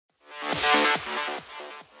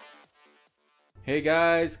Hey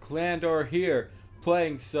guys, Clandor here,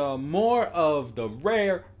 playing some more of the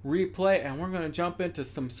rare replay, and we're gonna jump into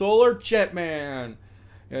some Solar Jetman.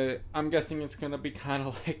 I'm guessing it's gonna be kind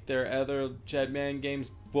of like their other Jetman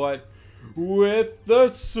games, but with the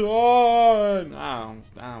sun. I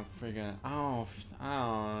don't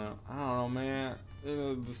know, man.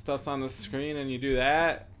 The stuff's on the screen, and you do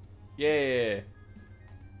that. Yeah,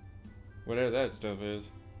 whatever that stuff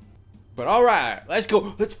is. But alright, let's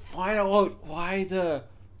go. Let's find out why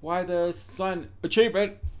the sun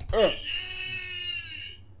achievement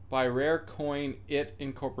by Rare Coin It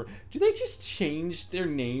Incorporated. Do they just change their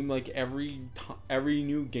name like every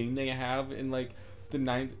new game they have in like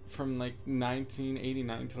from like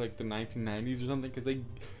 1989 to like the 1990s or something?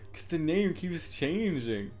 Because the name keeps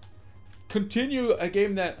changing. Continue a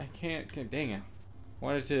game that I can't. Dang it!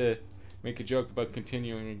 Wanted to make a joke about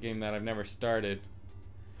continuing a game that I've never started.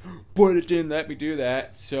 But it didn't let me do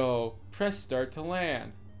that, so press start to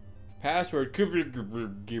land. Password.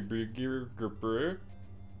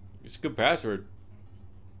 It's a good password.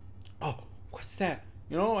 Oh, what's that?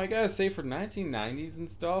 You know, I gotta say, for 1990s and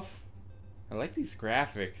stuff, I like these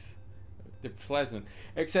graphics. They're pleasant.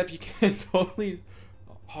 Except you can totally...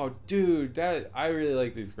 Oh, dude, I really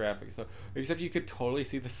like these graphics. So, except you could totally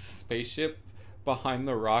see the spaceship behind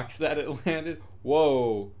the rocks that it landed.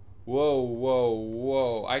 Whoa. Whoa, whoa,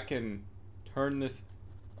 whoa. I can turn this...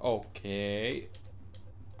 Okay.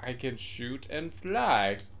 I can shoot and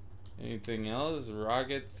fly. Anything else?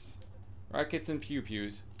 Rockets and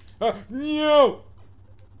pew-pews. No!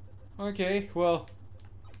 Okay, well,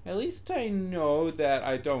 at least I know that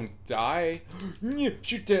I don't die.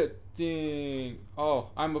 Shoot that thing.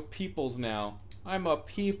 Oh, I'm a peoples now. I'm a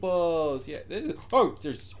peoples. Yeah, this is... Oh,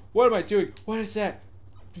 there's... What am I doing? What is that?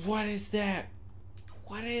 What is that?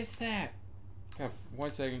 What is that? God,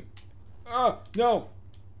 1 second. Oh, no.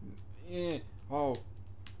 Oh,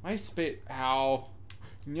 my spit. Ow.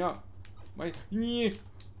 No. My.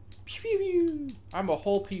 I'm a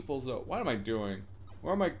whole people's though. What am I doing?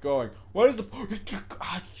 Where am I going? What is the...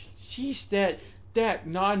 Jeez, that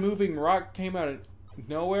non-moving rock came out of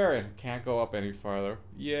nowhere and can't go up any farther.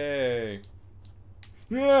 Yay.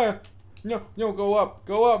 Yeah. No, go up.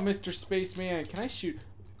 Go up, Mr. Spaceman. Can I shoot?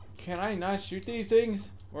 Can I not shoot these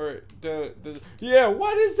things? Or yeah,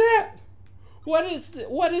 what is that? What is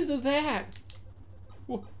that?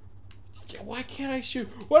 Why can't I shoot?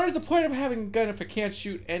 What is the point of having a gun if I can't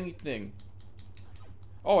shoot anything?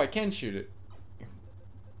 Oh, I can shoot it.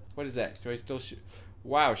 What is that? Do I still shoot?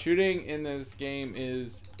 Wow, shooting in this game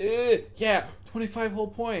is yeah, 25 whole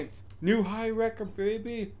points. New high record,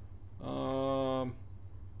 baby.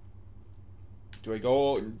 Do I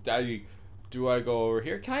go over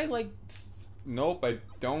here? Can I like... Nope, I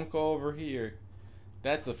don't go over here.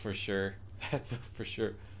 That's a for sure. That's a for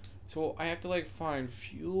sure. So I have to like find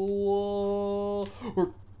fuel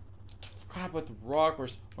or... Forgot about the rock or...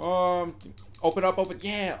 Open up.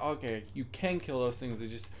 Yeah, okay. You can kill those things. They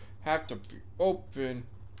just have to be open.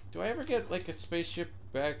 Do I ever get like a spaceship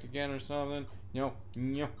back again or something? No.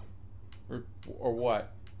 Or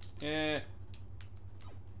what?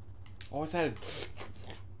 Oh, is that a...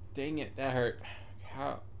 Dang it, that hurt.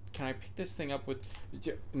 How can I pick this thing up with...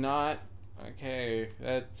 Not... Okay,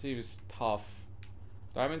 that seems tough.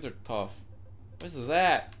 Diamonds are tough. What is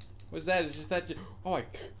that? What is that? It's just that... Oh, I...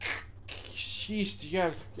 Sheesh, you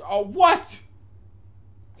have... Oh, what?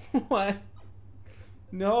 What?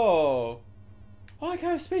 No. Oh, I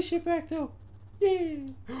got a spaceship back, though. Yeah.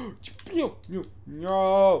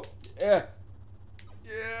 No. Yeah.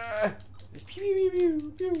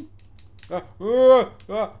 Pew.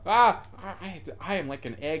 I am like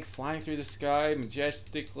an egg flying through the sky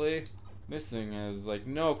majestically. This thing has like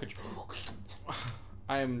no control.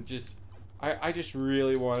 I just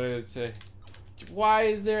really wanted to... Why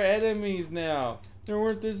is there enemies now? There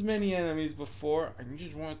weren't this many enemies before. I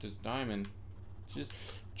just want this diamond.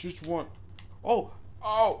 Just want... Oh,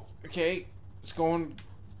 okay. It's going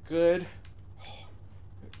good.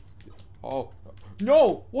 Oh,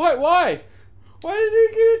 no! What? Why? Why did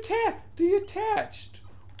it get detached?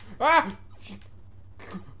 Ah!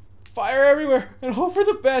 Fire everywhere and hope for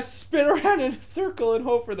the best. Spin around in a circle and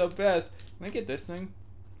hope for the best. Can I get this thing?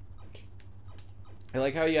 I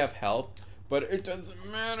like how you have health, but it doesn't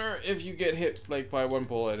matter if you get hit like by one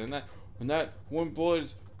bullet, and that one bullet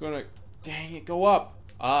is gonna... Dang it! Go up,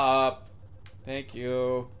 up. Thank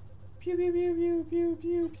you. Pew pew pew pew pew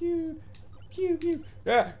pew pew. Pew pew.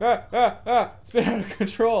 Spin out of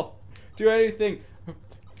control. Do anything.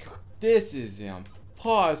 This is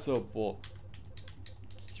impossible.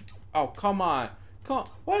 Oh, come on.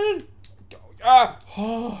 What did...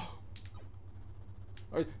 Oh.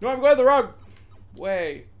 No, I'm going the wrong...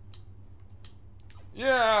 way.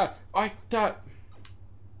 Yeah, I thought.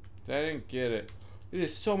 I didn't get it. It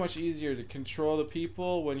is so much easier to control the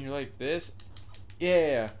people when you're like this.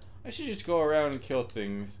 Yeah, I should just go around and kill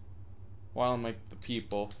things while I'm like the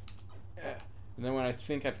people. Yeah. And then when I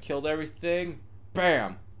think I've killed everything,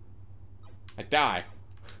 bam, I die.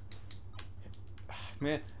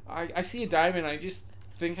 Man, I see a diamond, I just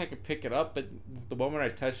think I could pick it up, but the moment I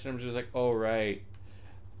touch it, I'm just like, oh right,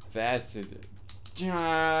 that's a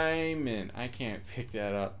diamond. I can't pick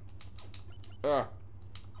that up. Ugh.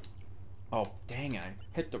 Oh, dang it. I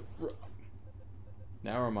hit the...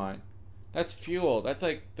 Never mind. That's fuel. That's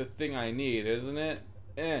like the thing I need, isn't it?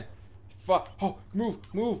 Fuck. Oh, move,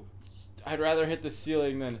 move. I'd rather hit the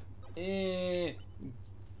ceiling than...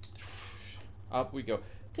 Up we go.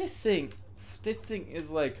 This thing is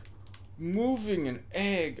like moving an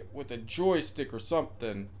egg with a joystick or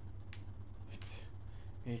something.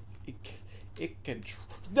 It can...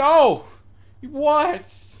 No!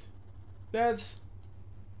 What? That's...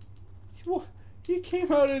 He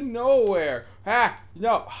came out of nowhere. Ah,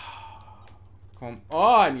 no. Come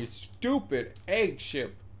on, you stupid egg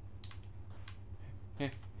ship.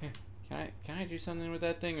 Can I do something with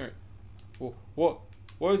that thing or what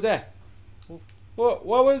was that? What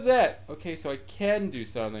was that? Okay, so I can do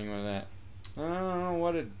something with that. I don't know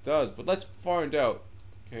what it does, but let's find out.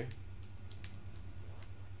 Okay.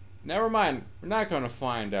 Never mind. We're not gonna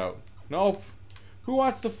find out. Nope. Who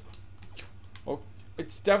wants to?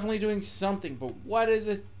 It's definitely doing something, but what is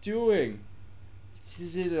it doing?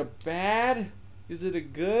 Is it a bad? Is it a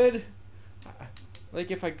good? Like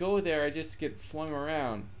if I go there, I just get flung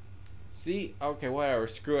around. See? Okay, whatever.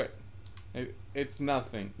 Screw it. It's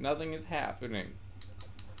nothing. Nothing is happening.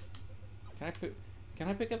 Can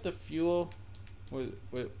I pick up the fuel?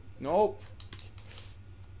 With nope.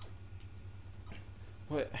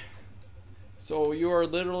 What? So you are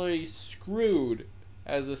literally screwed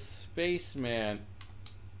as a spaceman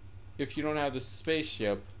if you don't have the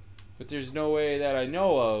spaceship, but there's no way that I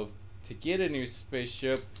know of to get a new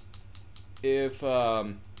spaceship if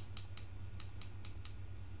you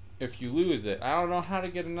lose it. I don't know how to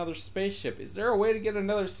get another spaceship. Is there a way to get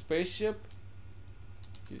another spaceship?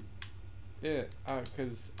 Yeah,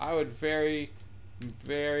 because I would very,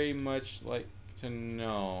 very much like to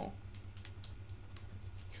know.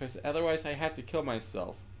 Because otherwise I have to kill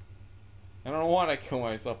myself. I don't want to kill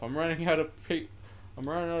myself. I'm running out of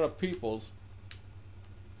peoples.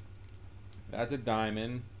 That's a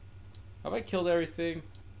diamond. Have I killed everything?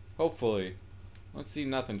 Hopefully. I don't see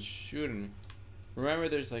nothing shooting me. Remember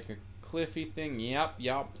there's like a cliffy thing. Yep.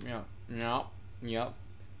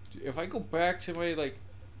 If I go back to my like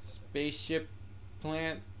spaceship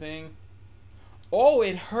plant thing. Oh,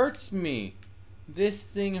 it hurts me. This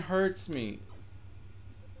thing hurts me.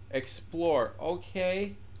 Explore.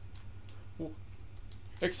 Okay.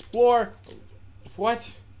 Explore.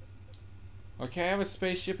 What? Okay, I have a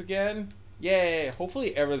spaceship again. Yay!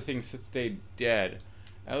 Hopefully everything should stay dead.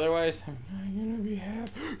 Otherwise, I'm not gonna be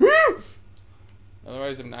happy.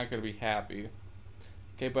 Otherwise, I'm not gonna be happy.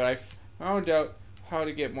 Okay, but I found out how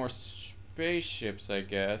to get more spaceships, I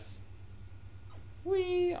guess.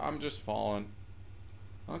 Whee! I'm just falling.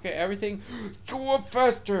 Okay, everything. Go up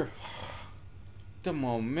faster! The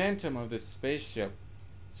momentum of this spaceship.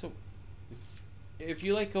 So, if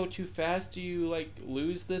you like go too fast, do you like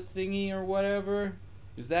lose the thingy or whatever?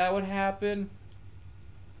 Is that what happened?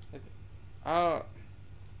 Oh,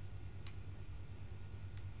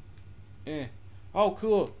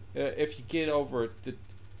 cool. If you get over it,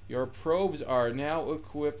 your probes are now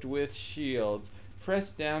equipped with shields.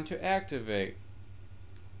 Press down to activate.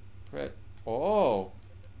 Oh.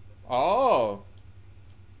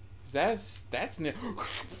 That's new.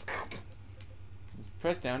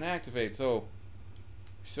 Press down to activate. So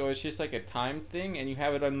it's just like a time thing, and you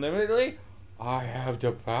have it unlimitedly. I have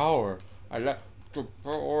the power. I like the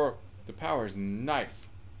power. The power is nice.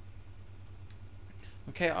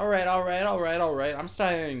 Okay, all right. I'm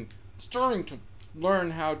starting to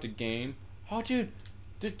learn how to game. Oh, dude,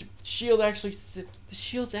 the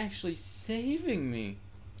shield's actually saving me.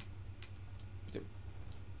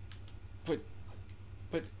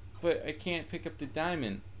 But I can't pick up the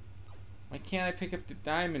diamond. Why can't I pick up the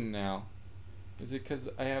diamond now? Is it because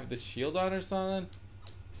I have the shield on or something?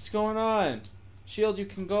 What's going on? Shield, you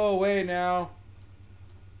can go away now.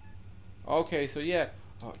 Okay, so yeah.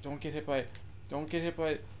 Oh, don't get hit by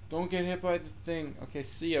the thing. Okay,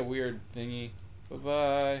 see ya, weird thingy.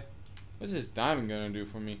 Bye-bye. What's this diamond gonna do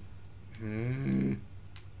for me?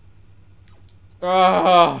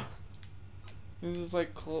 Ah! This is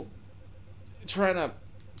like trying to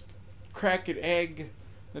crack an egg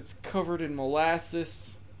that's covered in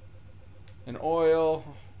molasses and oil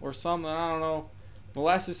or something. I don't know.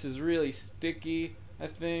 Molasses is really sticky, I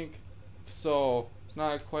think. So it's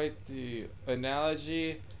not quite the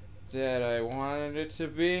analogy that I wanted it to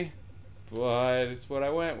be, but it's what I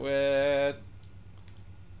went with.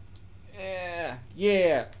 Yeah,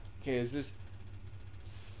 yeah. Okay, is this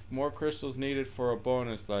more crystals needed for a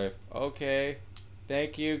bonus life? Okay,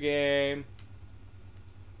 thank you, game.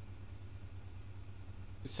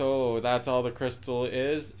 So that's all the crystal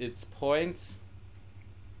is. It's points.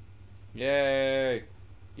 Yay,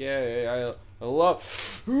 yay! I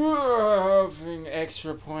love having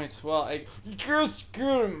extra points. Well, I guess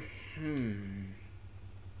good.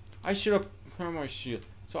 I should have put my shield.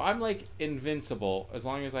 So I'm like invincible as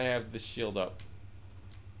long as I have the shield up.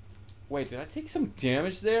 Wait, did I take some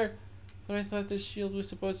damage there? But I thought this shield was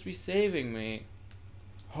supposed to be saving me.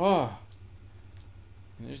 Oh.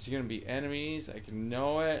 And there's gonna be enemies. I can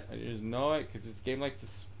know it. I just know it because this game likes to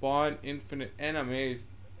spawn infinite enemies.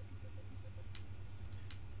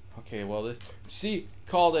 Okay, well this. See,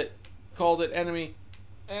 called it. Called it enemy.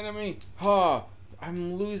 Enemy. Oh,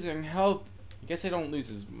 I'm losing health. I guess I don't lose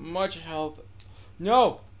as much health.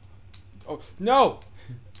 No. Oh, no.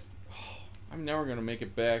 I'm never gonna make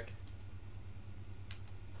it back.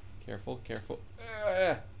 Careful, careful.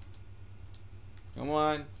 Come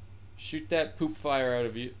on. Shoot that poop fire out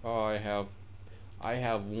of you. Oh, I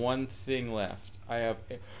have one thing left. And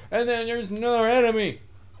then there's another enemy.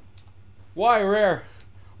 Why, Rare?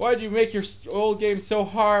 Why do you make your old game so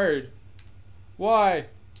hard? Why?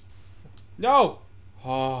 No.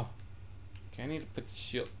 Oh. Okay, I need to put the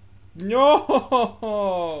shield.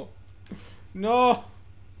 No. No.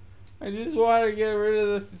 I just want to get rid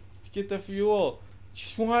of get the fuel.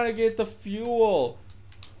 Just want to get the fuel.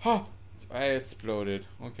 Huh. I exploded.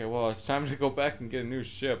 Okay, well, it's time to go back and get a new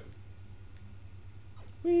ship.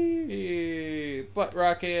 Whee! Butt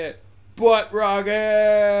rocket! Butt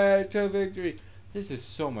rocket to victory! This is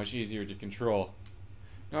so much easier to control.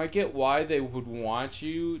 Now, I get why they would want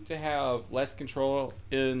you to have less control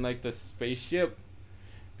in, like, the spaceship.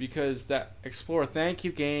 Because that Explorer, thank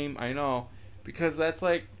you, game, I know. Because that's,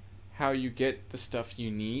 like, how you get the stuff you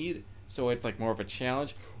need. So it's, like, more of a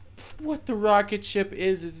challenge. What the rocket ship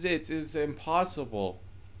is it's impossible.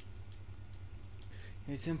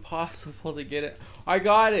 It's impossible to get it. I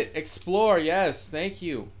got it. Explore. Yes. Thank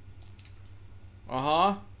you.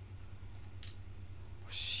 Uh-huh.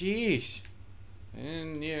 Sheesh.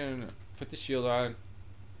 And yeah, put the shield on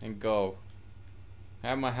and go.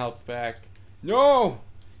 Have my health back. No!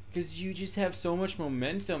 Because you just have so much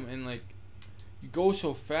momentum and like you go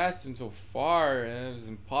so fast and so far and it's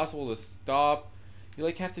impossible to stop. You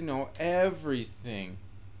like have to know everything.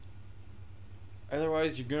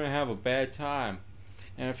 Otherwise you're gonna have a bad time.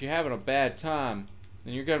 And if you're having a bad time,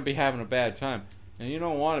 then you're gonna be having a bad time. And you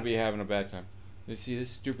don't wanna be having a bad time. You see this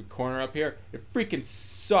stupid corner up here? It freaking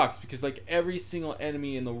sucks because like every single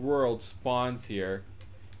enemy in the world spawns here.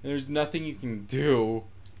 And there's nothing you can do.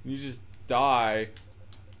 You just die.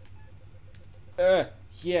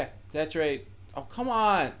 Yeah, that's right. Oh come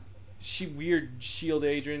on. Weird shield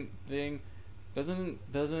agent thing. Doesn't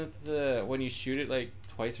the when you shoot it like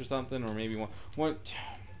twice or something or maybe one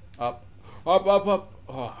up. Oh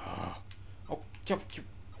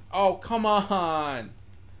come on.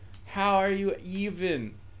 How are you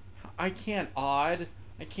even? I can't odd.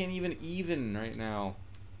 I can't even right now.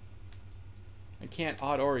 I can't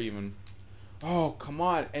odd or even. Oh come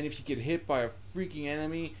on. And if you get hit by a freaking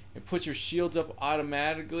enemy, it puts your shields up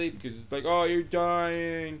automatically because it's like, oh, you're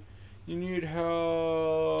dying. You need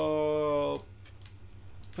help.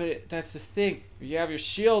 But that's the thing. If you have your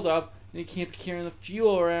shield up, then you can't be carrying the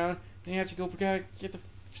fuel around. Then you have to go back get the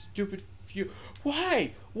stupid fuel.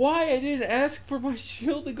 Why? Why? I didn't ask for my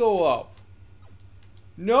shield to go up.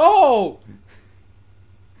 No!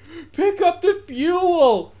 Pick up the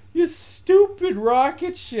fuel! You stupid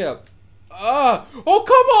rocket ship. Oh,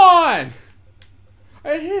 come on!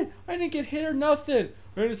 I didn't get hit or nothing.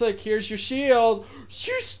 And it's like, here's your shield.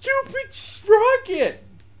 You stupid rocket!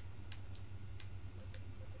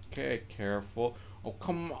 Okay, careful. Oh,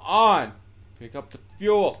 come on. Pick up the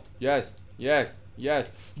fuel. Yes, yes, yes.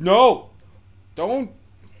 No! Don't.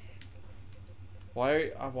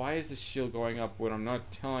 Why is this shield going up when I'm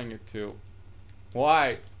not telling it to?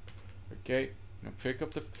 Why? Okay, now pick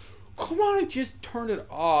up the. Come on, I just turned it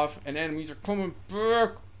off and enemies are coming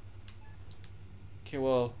back. Okay,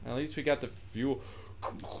 well, at least we got the fuel.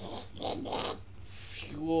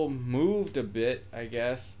 Fuel moved a bit, I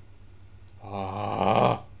guess.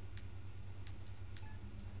 Ah.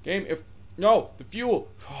 Game, no, the fuel.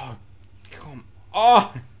 Oh, come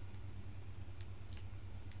on.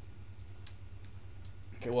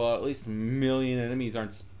 well, at least a million enemies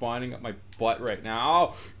aren't spawning up my butt right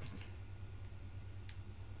now.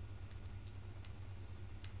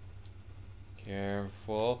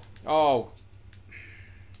 Careful. Oh.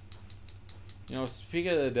 You know,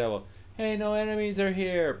 speaking of the devil. Hey, no enemies are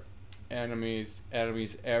here. Enemies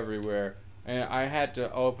everywhere. And I had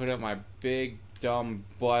to open up my big, dumb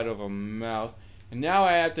butt of a mouth. And now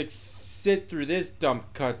I have to sit through this dumb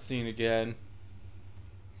cutscene again.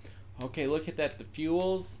 Okay, look at that. The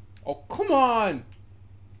fuel's... Oh, come on!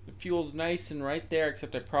 The fuel's nice and right there,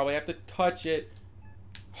 except I probably have to touch it.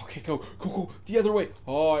 Okay, go. The other way.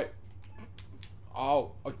 Oh,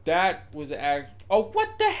 that was Oh,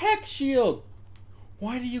 what the heck, shield?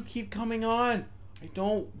 Why do you keep coming on? I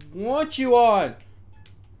don't want you on.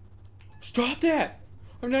 Stop that.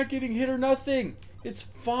 I'm not getting hit or nothing. It's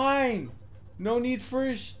fine. No need for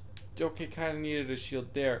a okay, kind of needed a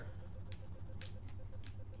shield there.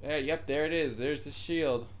 Yeah, yep, there it is. There's the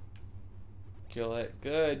shield. Kill it.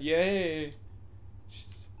 Good. Yay.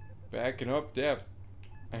 Just backing up depth.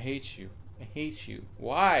 I hate you. I hate you.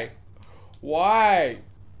 Why? Why?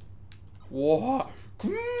 What?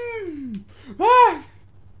 Ah!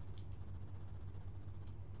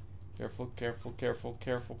 Careful, careful, careful,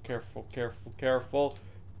 careful, careful, careful, careful,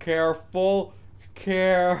 careful,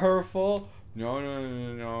 careful.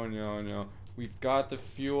 No. We've got the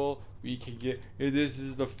fuel. We can get... This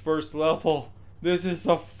is the first level. This is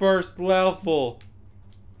the first level.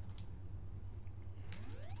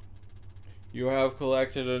 You have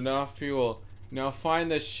collected enough fuel. Now find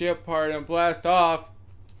the ship part and blast off.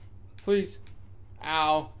 Please.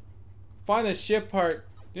 Ow. Find the ship part.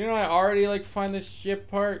 Didn't I already like find the ship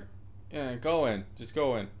part? Yeah, go in. Just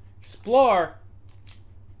go in. Explore.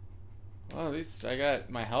 Well, at least I got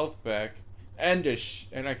my health back. And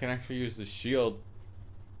I can actually use the shield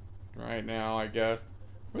right now, I guess.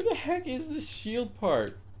 Where the heck is the shield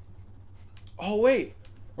part? Oh, wait.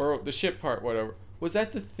 Or the ship part, whatever. Was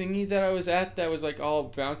that the thingy that I was at that was like all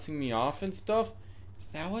bouncing me off and stuff? Is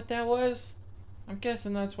that what that was? I'm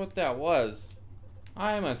guessing that's what that was.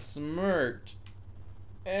 I'm a smirked.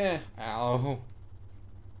 Ow.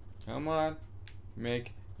 Come on.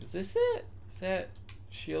 Is this it? Is that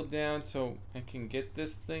shield down so I can get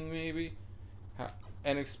this thing maybe?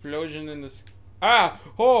 An explosion in this.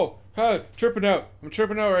 Tripping out. I'm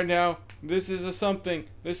tripping out right now. This is a something.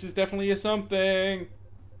 This is definitely a something.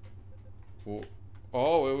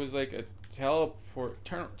 Oh, it was like a teleport.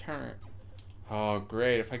 Turn it. Oh,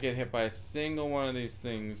 great. If I get hit by a single one of these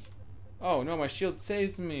things. Oh, no, my shield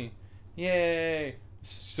saves me. Yay.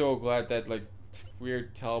 So glad that, like,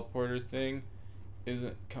 weird teleporter thing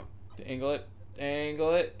isn't... Angle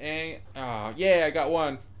it. Oh, yeah, I got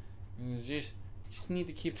one. Just need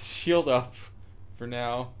to keep the shield up for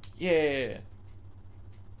now. Yeah.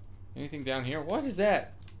 Anything down here? What is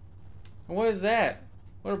that? What is that?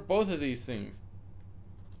 What are both of these things?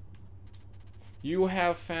 You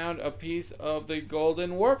have found a piece of the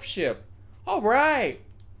golden warp ship. All right.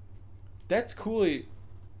 That's cool.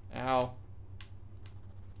 Ow.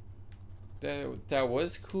 That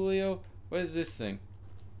was coolio. What is this thing?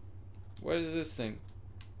 What is this thing?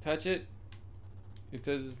 Touch it. It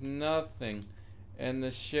does nothing. And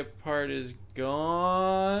the ship part is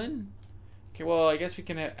gone. Okay, well, I guess we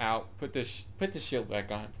can head out. Put the shield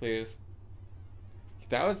back on, please.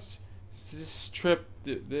 That was this trip.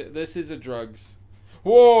 This is a drugs.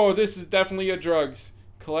 Whoa, this is definitely a drugs.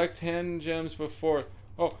 Collect 10 gems before.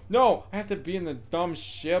 Oh no, I have to be in the dumb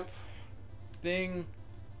ship thing.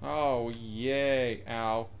 Oh yay!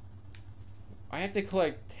 Ow. I have to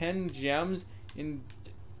collect 10 gems in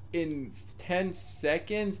 10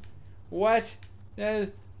 seconds. What?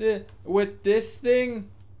 With this thing?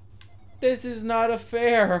 This is not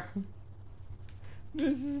fair.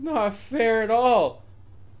 This is not fair at all.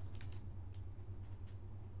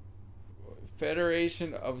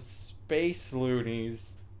 Federation of Space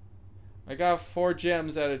Loonies. I got 4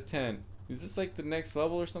 gems out of 10. Is this like the next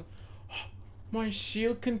level or something? My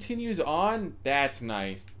shield continues on? That's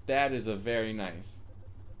nice. That is a very nice.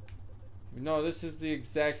 No, this is the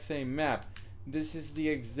exact same map. This is the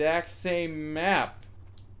exact same map.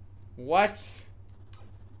 What?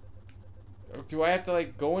 Do I have to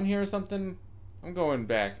like go in here or something? I'm going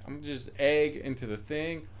back. I'm just egg into the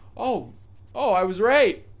thing. Oh, I was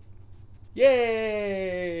right.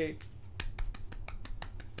 Yay!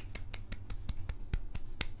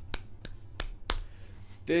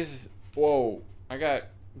 This is, whoa, I got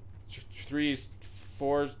 3,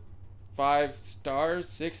 4, 5 stars,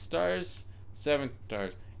 6 stars, 7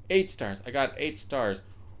 stars, 8 stars. I got 8 stars.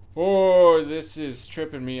 Oh, this is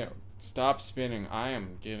tripping me out. Stop spinning. I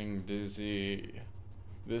am getting dizzy.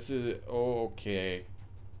 This is okay.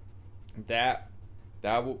 That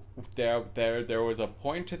there was a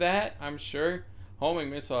point to that, I'm sure. Homing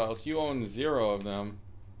missiles, you own 0 of them.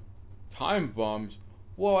 Time bombs.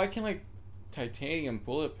 Whoa, I can like titanium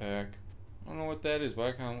bullet pack. I don't know what that is, but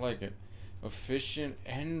I kind of like it. Efficient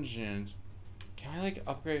engines. Can I like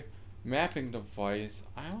upgrade mapping device?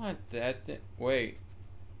 I want that thing. Wait,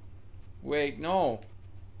 no,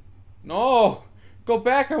 go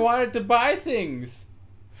back. I wanted to buy things.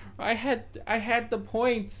 I had the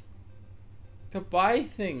points to buy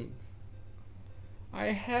things. I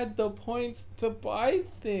had the points to buy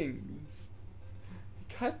things.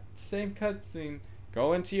 Same cutscene.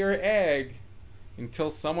 Go into your egg until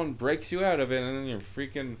someone breaks you out of it, and then you're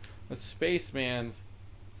freaking a spaceman's.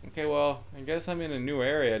 Okay, well, I guess I'm in a new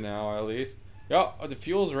area now, at least. Yo, oh, the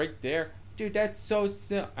fuel's right there. Dude, that's so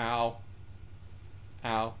Ow.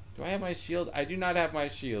 Ow. Do I have my shield? I do not have my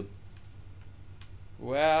shield.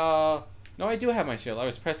 Well, no, I do have my shield. I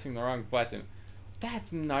was pressing the wrong button.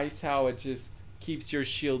 That's nice how it just keeps your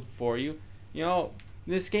shield for you. You know,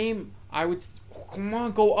 this game, I would... Oh, come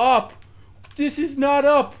on, go up! This is not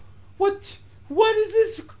up! What is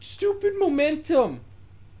this stupid momentum?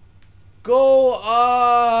 Go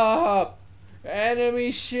up!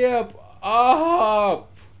 Enemy ship,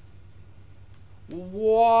 up!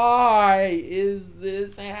 Why is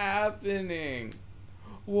this happening?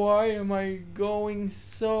 Why am I going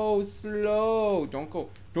so slow? Don't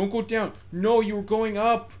go down. No, you were going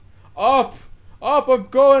up. Up, I'm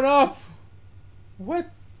going up.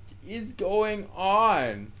 What is going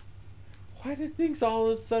on? Why did things all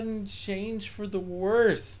of a sudden change for the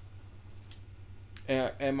worse?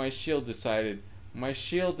 And my shield decided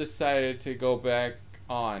to go back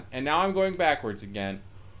on. And now I'm going backwards again.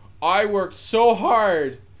 I worked so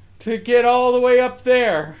hard to get all the way up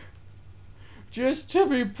there, just to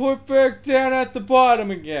be put back down at the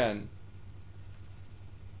bottom again.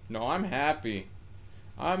 No, I'm happy.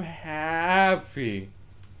 I'm happy.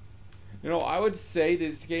 You know, I would say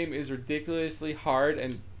this game is ridiculously hard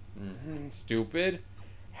and stupid.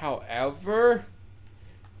 However,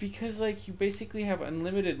 because like you basically have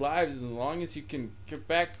unlimited lives as long as you can get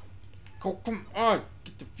back. Oh, come on,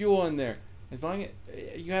 get the fuel in there. As long as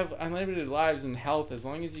you have unlimited lives and health, as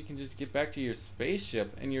long as you can just get back to your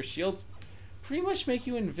spaceship, and your shields pretty much make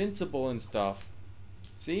you invincible and stuff.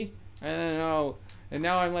 See? And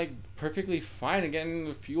now I'm like perfectly fine again.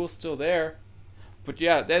 The fuel's still there. But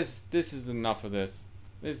yeah, this is enough of this.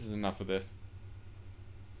 This is enough of this.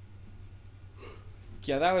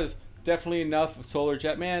 Yeah, that was definitely enough of Solar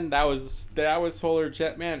Jetman. That was Solar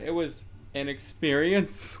Jetman. It was an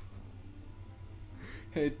experience.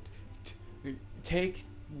 Take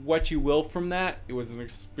what you will from that. It was an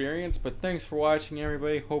experience, but thanks for watching,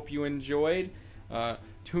 everybody. Hope you enjoyed.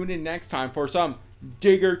 Tune in next time for some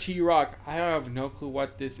Digger T-Rock. I have no clue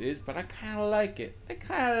what this is, but I kind of like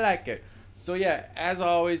it. So yeah, as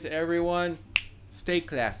always, everyone, stay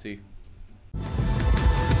classy.